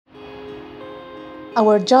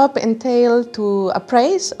Our job entails to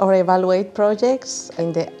appraise or evaluate projects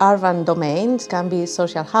in the urban domains. It can be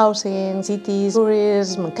social housing, cities,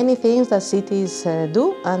 tourism, many things that cities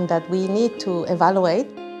do and that we need to evaluate.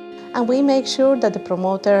 And we make sure that the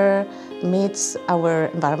promoter meets our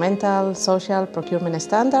environmental, social, procurement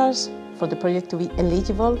standards for the project to be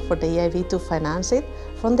eligible for the EIB to finance it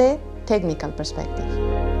from the technical perspective.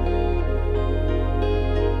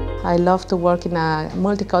 I love to work in a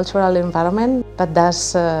multicultural environment, but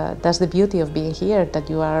that's the beauty of being here, that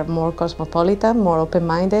you are more cosmopolitan, more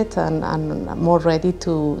open-minded and more ready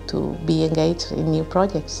to be engaged in new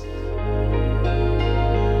projects.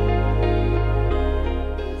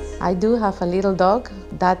 I do have a little dog.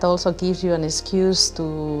 That also gives you an excuse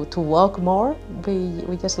to walk more.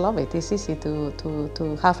 We just love it. It's easy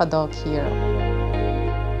to have a dog here.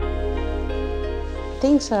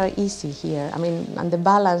 Things are easy here. I mean, and the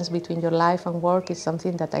balance between your life and work is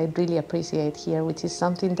something that I really appreciate here, which is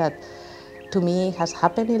something that to me has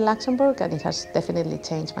happened in Luxembourg and it has definitely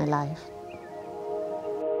changed my life.